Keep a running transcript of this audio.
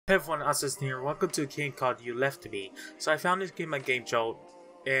Hey everyone, Austin here. Welcome to a game called You Left Me. So I found this game on Game Jolt,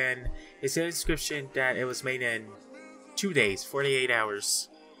 and it said in the description that it was made in 2 days, 48 hours,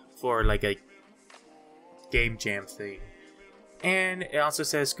 for like a game jam thing. And it also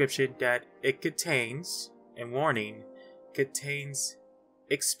said in the description that it contains, and warning, contains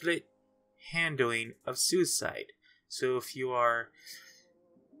explicit handling of suicide. So if you are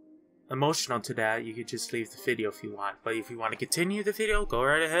emotional to that, you could just leave the video if you want. But if you want to continue the video, go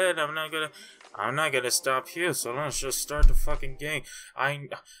right ahead. I'm not gonna stop here, so let's just start the fucking game. I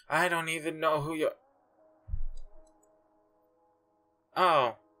don't even know who you're.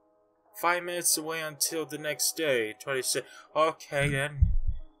 Oh, 5 minutes away until the next day. 26. Okay then.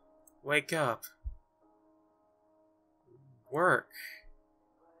 Wake up. Work.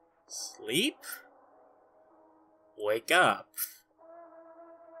 Sleep. Wake up.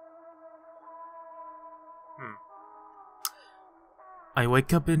 I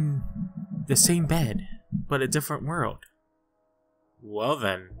wake up in the same bed, but a different world. Well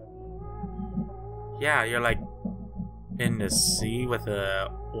then. Yeah, you're like in the sea with a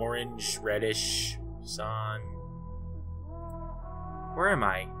orange, reddish sun. Where am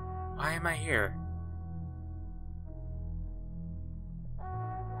I? Why am I here?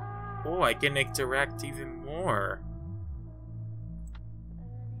 Oh, I can interact even more.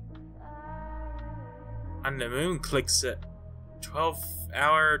 On the moon clicks a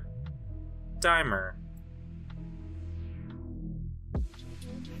 12-hour timer.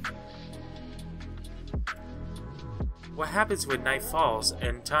 What happens when night falls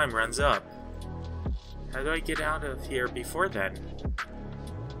and time runs up? How do I get out of here before then?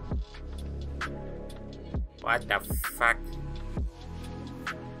 What the fuck?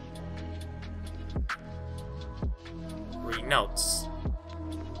 Read notes.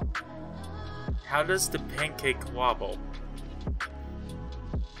 How does the pancake wobble?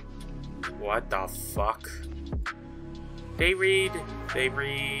 What the fuck? They read the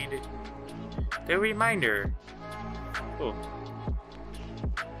reminder. Oh.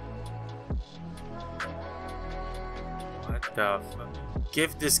 What the fuck?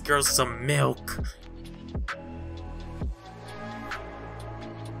 Give this girl some milk.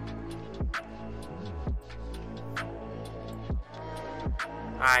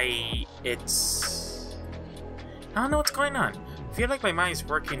 I don't know what's going on. I feel like my mind's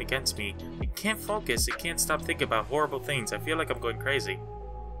working against me. I can't focus. I can't stop thinking about horrible things. I feel like I'm going crazy.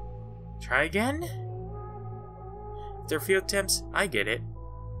 Try again? After a few attempts, I get it.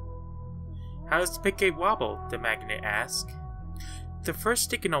 How does the pancake wobble? The magnet asks. The first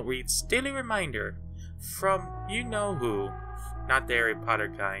sticky note reads, Daily Reminder. From you-know-who. Not the Harry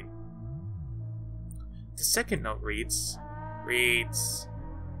Potter kind. The second note reads,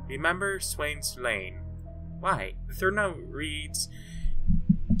 Remember Swain's Lane. Why? The third note reads,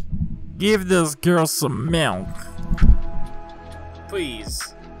 Give this girl some milk.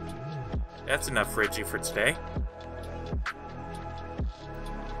 Please. That's enough Reggie for today.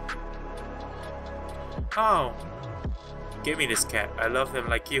 Oh. Give me this cat. I love him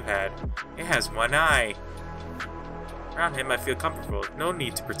like you had. It has one eye. Around him I feel comfortable. No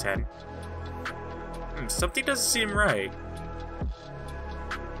need to pretend. Something doesn't seem right.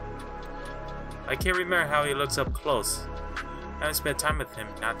 I can't remember how he looks up close. I haven't spent time with him,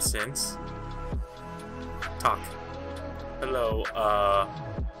 not since. Talk. Hello,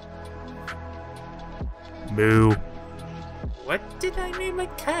 Moo. What did I name my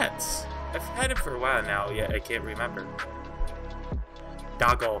cats? I've had him for a while now, yet I can't remember.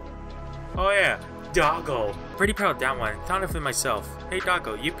 Doggo. Oh yeah, Doggo. Pretty proud of that one. Thought of it myself. Hey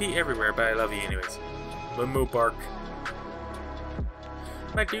Doggo, you pee everywhere, but I love you anyways. Moo bark.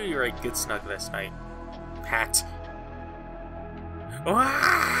 My dude, you were a good snug last night. Pat.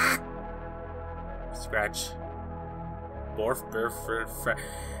 Ah! Scratch. Borf, burf,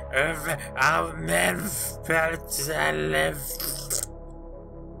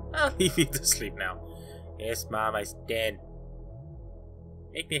 I'll leave you to sleep now. Yes, Mom, I stand.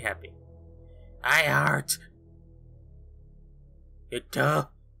 Make me happy. I heart. You too.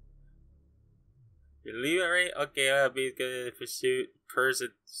 You leave it right? Okay, I'll be good pursuit. Purrs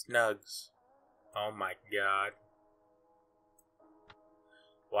and snugs. Oh my god.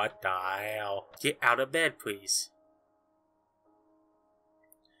 What the hell? Get out of bed, please.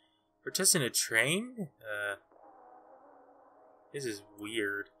 We're just in a train? This is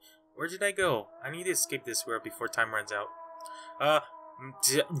weird. Where did I go? I need to escape this world before time runs out.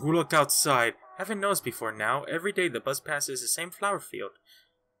 Look outside. Haven't noticed before now. Every day the bus passes the same flower field.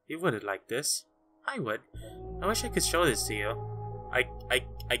 You wouldn't like this. I would. I wish I could show this to you. I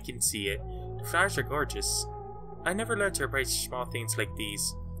can see it. The flowers are gorgeous. I never learned to appreciate small things like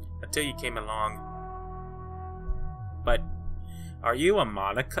these. until you came along. But are you a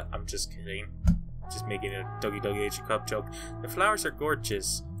Monica? I'm just kidding. Just making a Dougie Dougie H Cup joke. The flowers are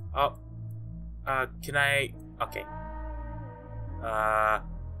gorgeous. Oh, can I? Okay.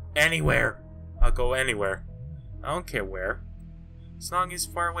 Anywhere. I'll go anywhere. I don't care where, as long as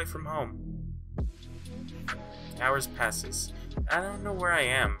it's far away from home. Hours passes. I don't know where I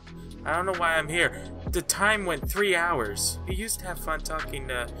am. I don't know why I'm here. The time went 3 hours. We used to have fun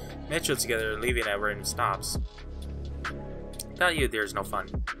talking Metro together, leaving at random stops. Without you, there's no fun.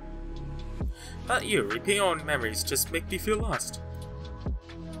 Without you, repeating old memories just make me feel lost.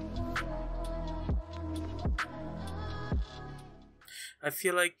 I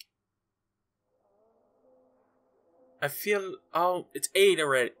feel, oh, it's 8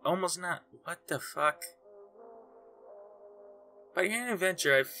 already. Almost not. What the fuck? By an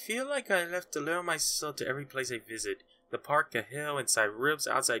adventure, I feel like I left a little myself to every place I visit. The park, a hill, inside rooms,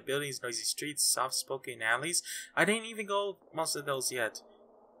 outside buildings, noisy streets, soft-spoken alleys. I didn't even go most of those yet.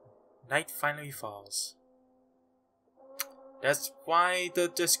 Night finally falls. That's why the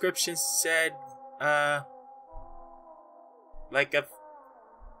description said, like a...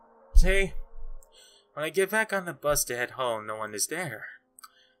 Say, when I get back on the bus to head home, no one is there.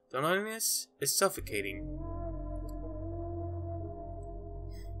 The loneliness is suffocating.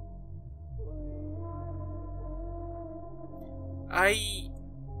 I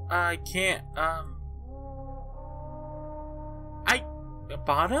can't,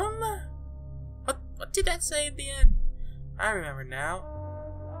 bottom? What did that say at the end? I remember now.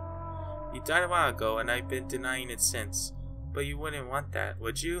 You died a while ago, and I've been denying it since. But you wouldn't want that,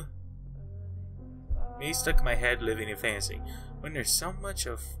 would you? Me stuck in my head living in fantasy, when there's so much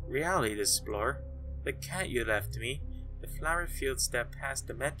of reality to explore. The cat you left me, the flower fields that passed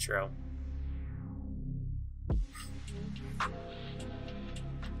the metro.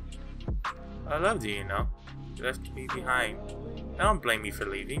 I loved you, you know. You left me behind. I don't blame you for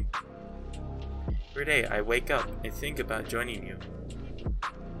leaving. Every day I wake up and think about joining you.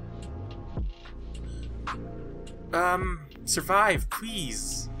 Survive,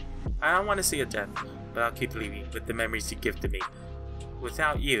 please. I don't want to see a death, but I'll keep leaving with the memories you gifted me.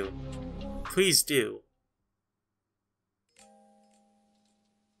 Without you, please do.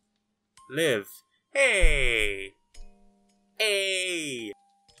 Live. Hey! Hey!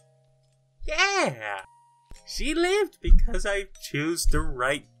 Yeah! She lived because I choose the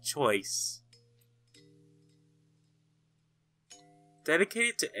right choice.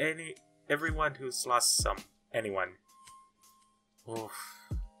 Dedicated to everyone who's lost anyone. Oof.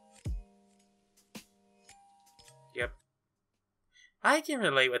 Yep. I can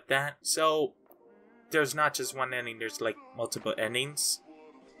relate with that. So, there's not just one ending, there's like multiple endings.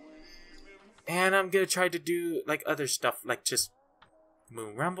 And I'm gonna try to do like other stuff, like just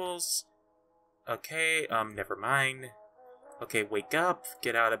Moon Rumbles. Okay, never mind. Okay, wake up,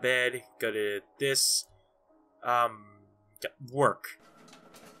 get out of bed, go to this, work.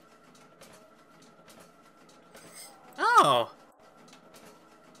 Oh!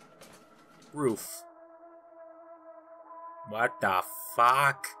 Roof. What the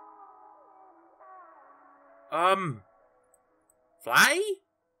fuck? Fly?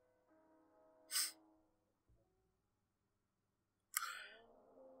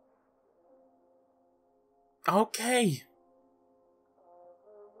 Okay.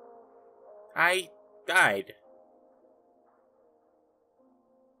 I died.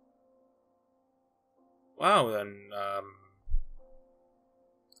 Well then,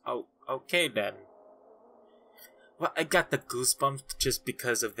 oh, okay then. Well, I got the goosebumps just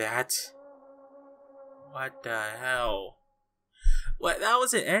because of that. What the hell? What, that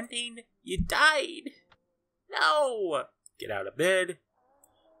was an ending? You died? No! Get out of bed.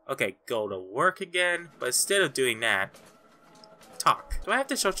 Okay, go to work again, but instead of doing that, talk. Do I have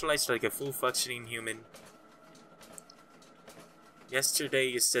to socialize like a full functioning human? Yesterday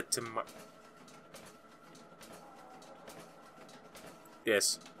you said tomorrow.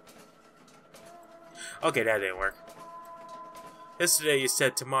 Yes. Okay, that didn't work. Yesterday you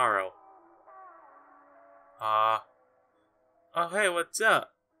said tomorrow. Oh hey, what's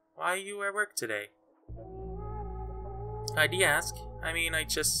up? Why are you at work today? I'd ask. I mean,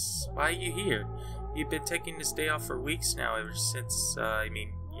 why are you here? You've been taking this day off for weeks now, ever since,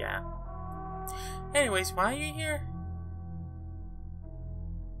 yeah. Anyways, why are you here?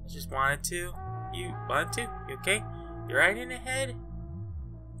 I just wanted to. You want to? You okay? You're right in the head?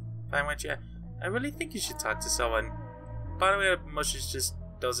 Fine, what you... I really think you should talk to someone. By the way, emotions just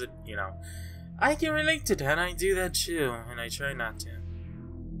doesn't, you know. I can relate to that, I do that too, and I try not to.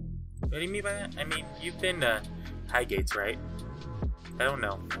 What do you mean by that? I mean, you've been to Highgates, right? I don't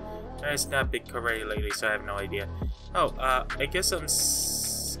know. It's not been karate lately, so I have no idea. Oh, I guess I'm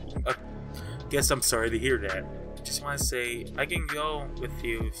sorry to hear that. Just want to say, I can go with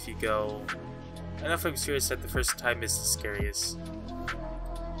you if you go. I don't know if I'm serious that the first time is the scariest.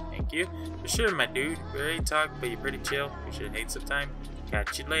 Thank you. For sure, my dude. We already talked, but you're pretty chill. We should hang some time.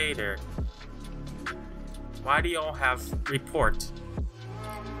 Catch you later. Why do y'all have report?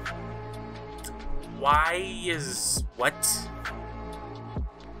 Why is what?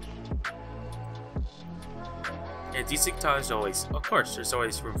 Yeah, decent talk as always. Of course, there's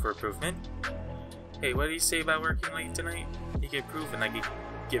always room for improvement. Hey, what do you say about working late tonight? You can improve and I can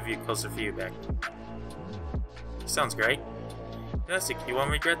give you closer feedback. Sounds great. Fantastic, you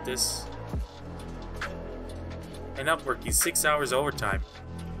won't regret this. And up working 6 hours overtime.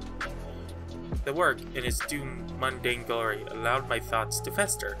 The work, in its due mundane glory, allowed my thoughts to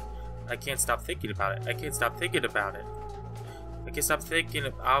fester. I can't stop thinking about it. I can't stop thinking about it. I can't stop thinking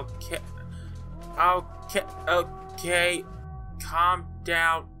of... Okay. Calm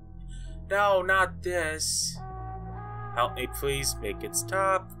down. No, not this. Help me, please. Make it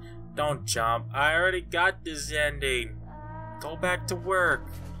stop. Don't jump. I already got this ending. Go back to work.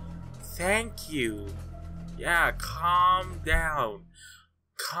 Thank you. Yeah, calm down.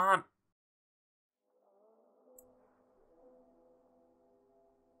 I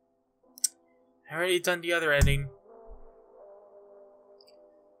already done the other ending.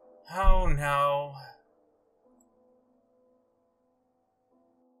 Oh no.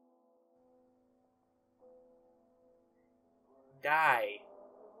 Die.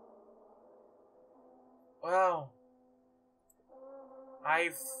 Well,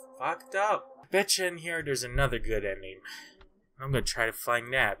 I fucked up. I bet you in here there's another good ending. I'm gonna try to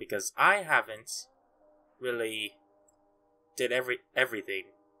find that because I haven't really did everything.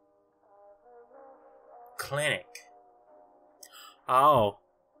 Clinic. Oh,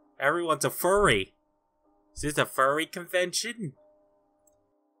 everyone's a furry. Is this a furry convention?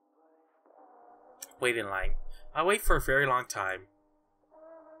 Wait in line. I'll wait for a very long time.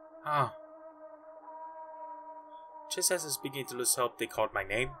 Oh. Just as I was beginning to lose hope, they called my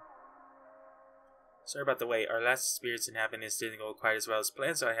name. Sorry about the wait. Our last experience in happiness didn't go quite as well as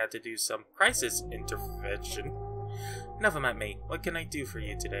planned, so I had to do some crisis intervention. Enough about me. What can I do for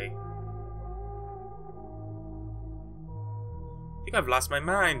you today? I think I've lost my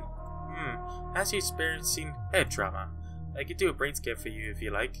mind. As you experiencing head trauma. I could do a brain scan for you if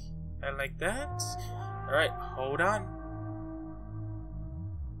you like. I like that. Alright, hold on.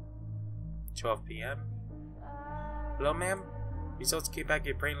 12 p.m. Hello, ma'am. Results came back.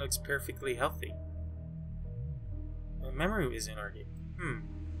 Your brain looks perfectly healthy. My memory isn't working.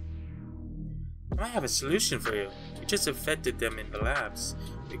 I might have a solution for you. We just infected them in the labs.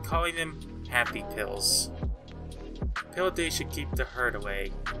 We're calling them happy pills. Pill day should keep the hurt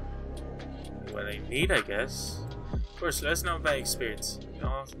away. What I need, I guess. Of course, let us know about your experience.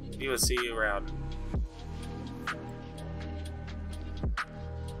 We will see you around.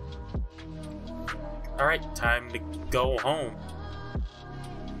 Alright, time to go home.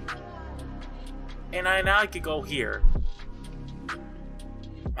 And now I could go here.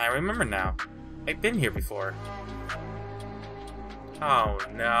 I remember now. I've been here before. Oh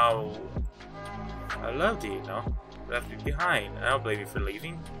no. I loved you, left me behind. I don't blame you for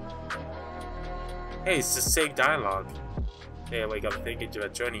leaving. Hey, it's the same dialogue. Hey, I wake up thinking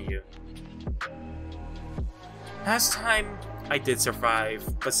about joining you. Last time I did survive,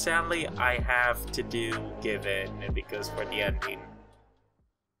 but sadly I have to give in because for the ending.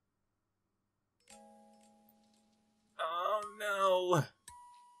 Oh no.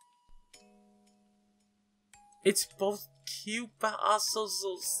 It's both cute but also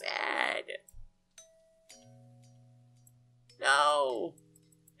so sad. No.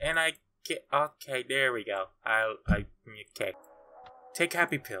 And I get okay. There we go. Okay. Take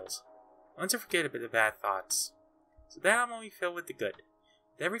happy pills. Once I forget about the bad thoughts, so that I'm only filled with the good.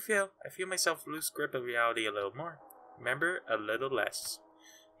 With every feel, I feel myself lose grip of reality a little more. Remember, a little less.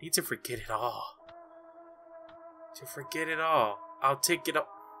 Need to forget it all. To forget it all. I'll take it all.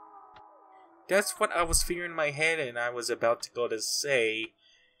 That's what I was feeling in my head, and I was about to go to say.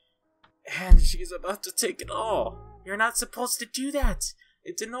 And she's about to take it all. You're not supposed to do that.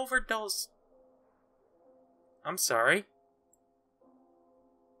 It's an overdose. I'm sorry.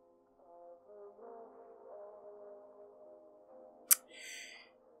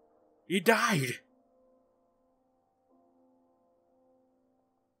 You died.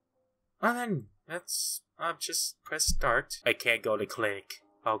 Well then, I'll just press start. I can't go to clinic.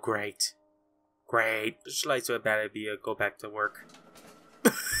 Oh great. Great. Just like to a bad idea, go back to work.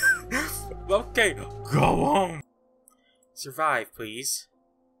 Okay, go home. Survive, please.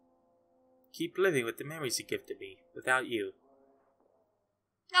 Keep living with the memories you gifted me, without you.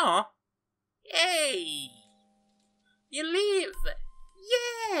 Aw. Hey! You live!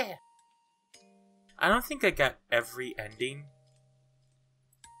 Yeah! I don't think I got every ending.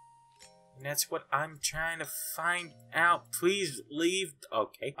 And that's what I'm trying to find out. Please leave.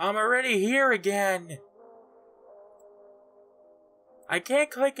 Okay. I'm already here again! I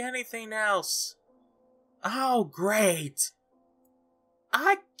can't click anything else. Oh, great!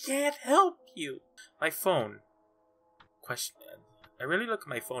 I can't help you! My phone. Question. I rarely look at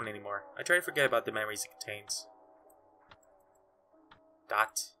my phone anymore. I try to forget about the memories it contains.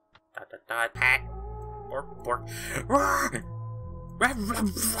 Dot. Dot dot dot. Pat. Bork bork.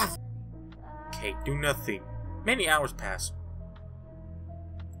 Okay, do nothing. Many hours pass.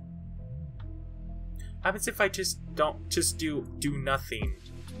 What happens if I just do nothing?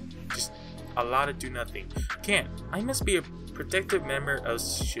 Just a lot of do nothing. Can't. I must be a protective member of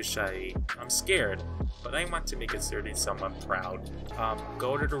society. I'm scared, but I want to make a certain someone proud.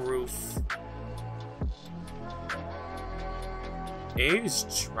 Go to the roof.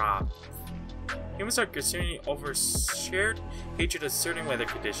 Eavesdrop. Humans are concerned over shared hatred of certain weather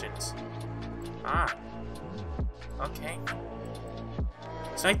conditions. Ah. Okay.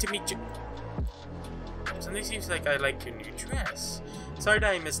 It's nice to meet you. Something seems like I like your new dress. Sorry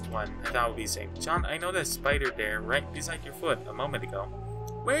that I missed one. I thought it would be the same. John, I know that spider there, right beside your foot, a moment ago.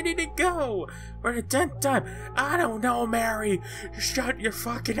 Where did it go? For the 10th time. I don't know, Mary. Shut your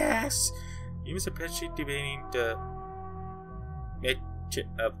fucking ass. You must appreciate debating the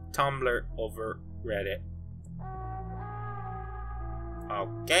of Tumblr over Reddit.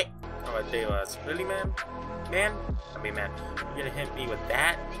 Okay. Oh, what day was? Really, man? Man? I mean, man. You're gonna hit me with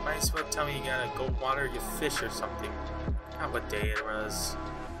that? Might as well tell me you gotta go water your fish or something. Not what day it was.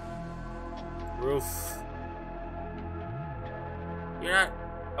 Roof. You're not.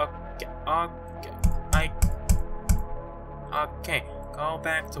 Okay. Okay. Okay. Go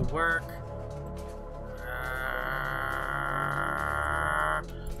back to work.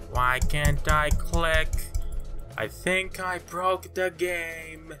 Why can't I click? I think I broke the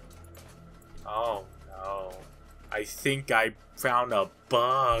game. Oh no. I think I found a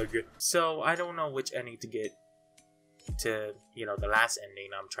bug. So I don't know which ending to get to, you know, the last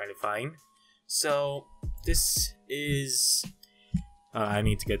ending I'm trying to find. So this is I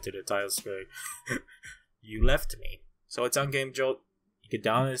need to get to the title screen. You left me. So it's on Game Jolt. You can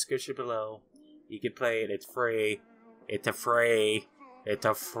download the description below. You can play it. It's free. It's a free. It's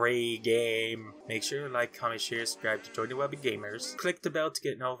a free game. Make sure to like, comment, share, subscribe to Join the Web of Gamers. Click the bell to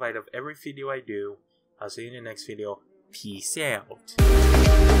get notified of every video I do. I'll see you in the next video. Peace out.